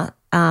trauma,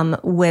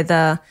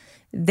 whether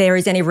there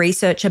is any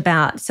research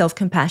about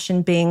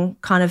self-compassion being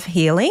kind of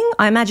healing.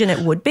 I imagine it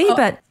would be,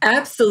 but...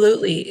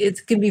 Absolutely.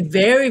 It can be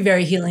very,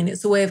 very healing.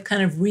 It's a way of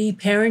kind of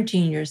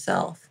reparenting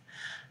yourself.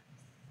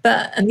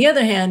 But on the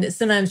other hand,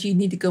 sometimes you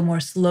need to go more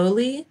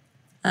slowly.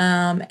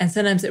 And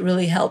sometimes it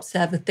really helps to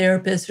have a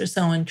therapist or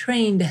someone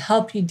trained to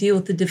help you deal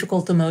with the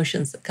difficult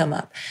emotions that come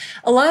up.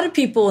 A lot of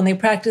people, when they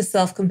practice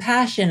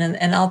self-compassion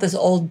and all this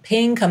old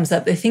pain comes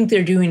up, they think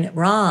they're doing it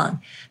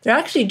wrong. They're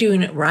actually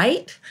doing it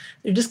right.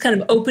 They're just kind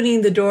of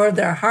opening the door of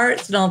their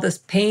hearts, and all this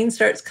pain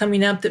starts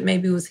coming up that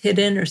maybe was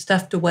hidden or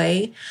stuffed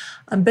away.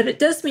 But it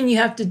does mean you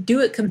have to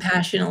do it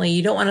compassionately.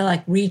 You don't want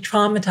to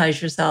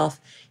re-traumatize yourself.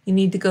 You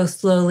need to go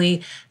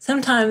slowly.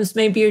 Sometimes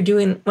maybe you're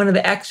doing one of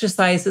the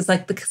exercises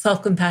like the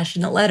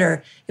self-compassionate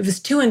letter. If it's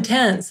too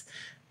intense,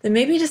 then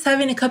maybe just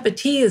having a cup of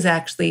tea is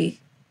actually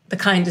the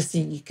kindest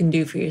thing you can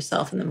do for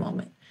yourself in the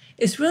moment.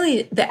 It's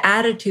really the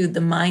attitude,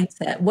 the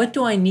mindset. What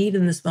do I need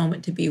in this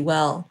moment to be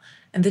well?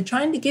 And then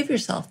trying to give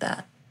yourself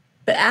that.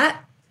 But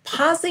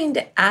pausing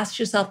to ask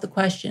yourself the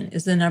question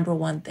is the number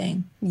one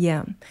thing.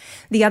 Yeah.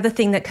 The other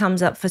thing that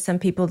comes up for some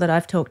people that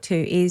I've talked to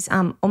is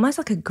almost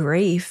like a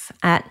grief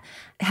at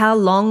how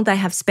long they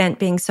have spent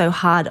being so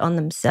hard on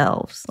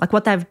themselves, like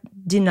what they've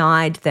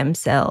denied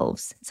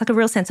themselves. It's like a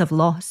real sense of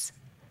loss.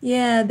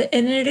 Yeah,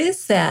 and it is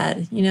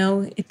sad.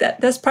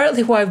 That's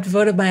partly why I've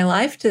devoted my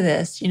life to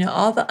this,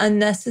 all the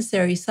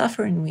unnecessary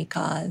suffering we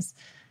cause.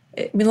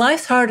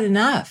 Life's hard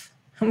enough,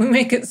 and we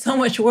make it so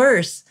much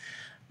worse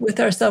with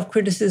our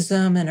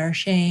self-criticism and our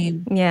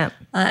shame. Yeah.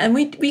 And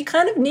we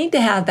kind of need to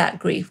have that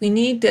grief. We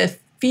need to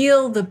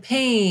feel the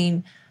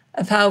pain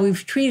of how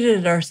we've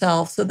treated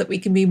ourselves so that we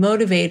can be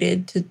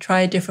motivated to try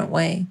a different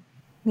way.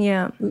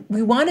 Yeah.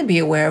 We want to be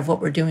aware of what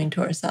we're doing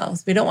to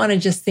ourselves. We don't want to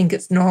just think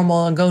it's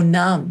normal and go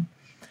numb.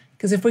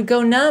 Because if we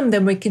go numb,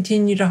 then we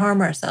continue to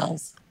harm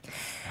ourselves.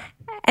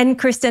 And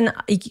Kristin,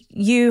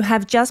 you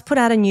have just put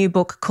out a new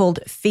book called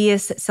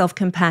Fierce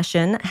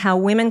Self-Compassion, How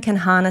Women Can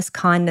Harness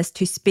Kindness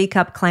to Speak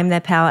Up, Claim Their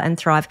Power and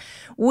Thrive,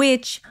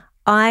 which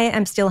I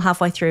am still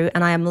halfway through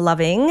and I am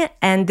loving.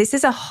 And this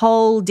is a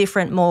whole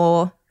different,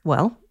 more,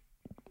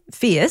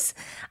 fierce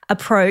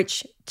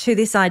approach to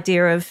this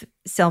idea of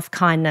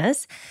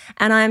self-kindness.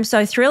 And I am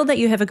so thrilled that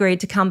you have agreed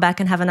to come back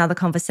and have another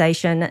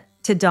conversation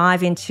to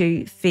dive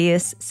into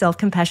fierce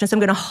self-compassion. So I'm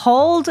going to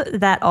hold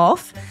that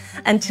off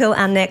until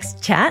our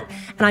next chat.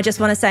 And I just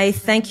want to say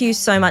thank you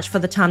so much for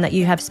the time that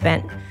you have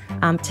spent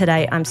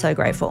today. I'm so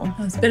grateful.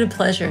 Oh, it's been a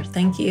pleasure.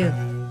 Thank you.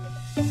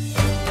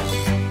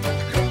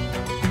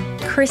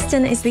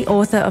 Kristin is the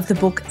author of the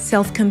book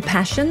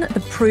Self-Compassion,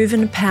 The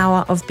Proven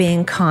Power of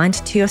Being Kind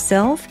to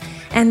Yourself.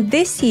 And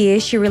this year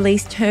she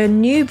released her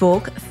new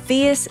book,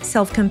 Fierce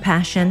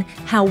Self-Compassion,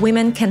 How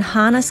Women Can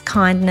Harness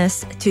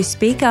Kindness to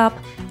Speak Up,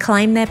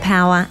 Claim Their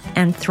Power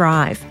and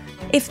Thrive.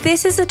 If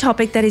this is a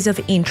topic that is of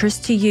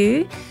interest to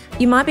you,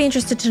 you might be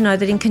interested to know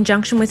that in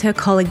conjunction with her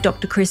colleague,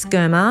 Dr. Chris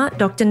Germer,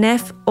 Dr.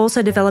 Neff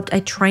also developed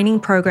a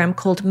training program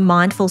called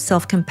Mindful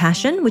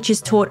Self-Compassion, which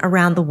is taught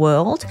around the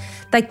world.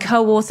 They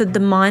co-authored the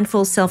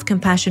Mindful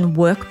Self-Compassion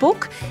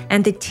Workbook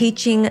and the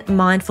Teaching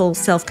Mindful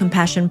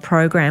Self-Compassion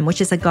Program,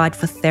 which is a guide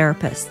for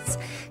therapists.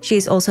 She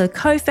is also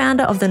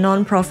co-founder of the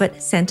nonprofit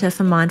Center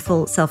for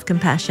Mindful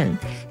Self-Compassion.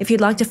 If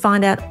you'd like to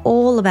find out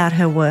all about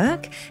her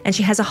work, and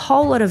she has a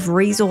whole lot of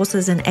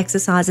resources and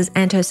exercises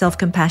and her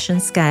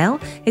self-compassion scale,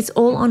 it's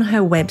all on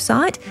her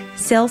website,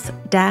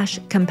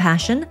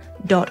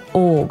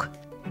 self-compassion.org.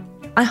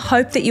 I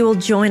hope that you will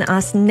join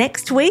us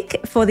next week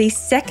for the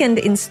second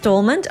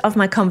installment of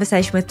my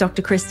conversation with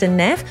Dr. Kristin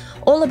Neff,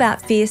 all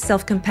about fierce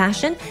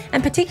self-compassion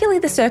and particularly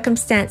the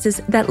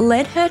circumstances that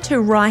led her to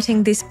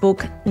writing this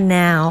book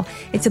now.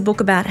 It's a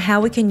book about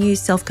how we can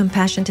use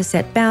self-compassion to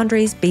set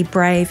boundaries, be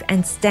brave,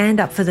 and stand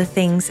up for the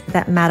things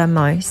that matter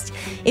most.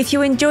 If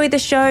you enjoy the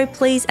show,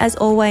 please, as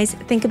always,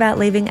 think about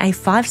leaving a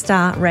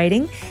 5-star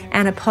rating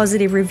and a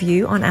positive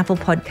review on Apple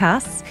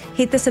Podcasts.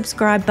 Hit the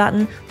subscribe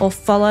button or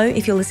follow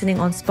if you're listening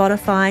on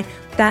Spotify.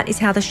 That is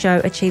how the show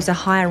achieves a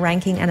higher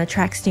ranking and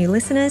attracts new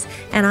listeners.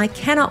 And I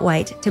cannot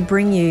wait to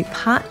bring you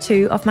part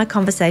 2 of my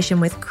conversation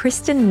with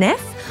Kristin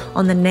Neff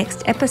on the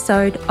next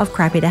episode of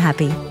Crappy to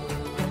Happy.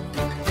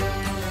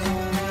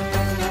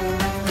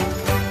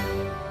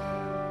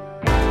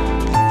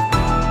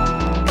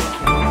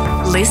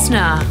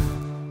 Listener.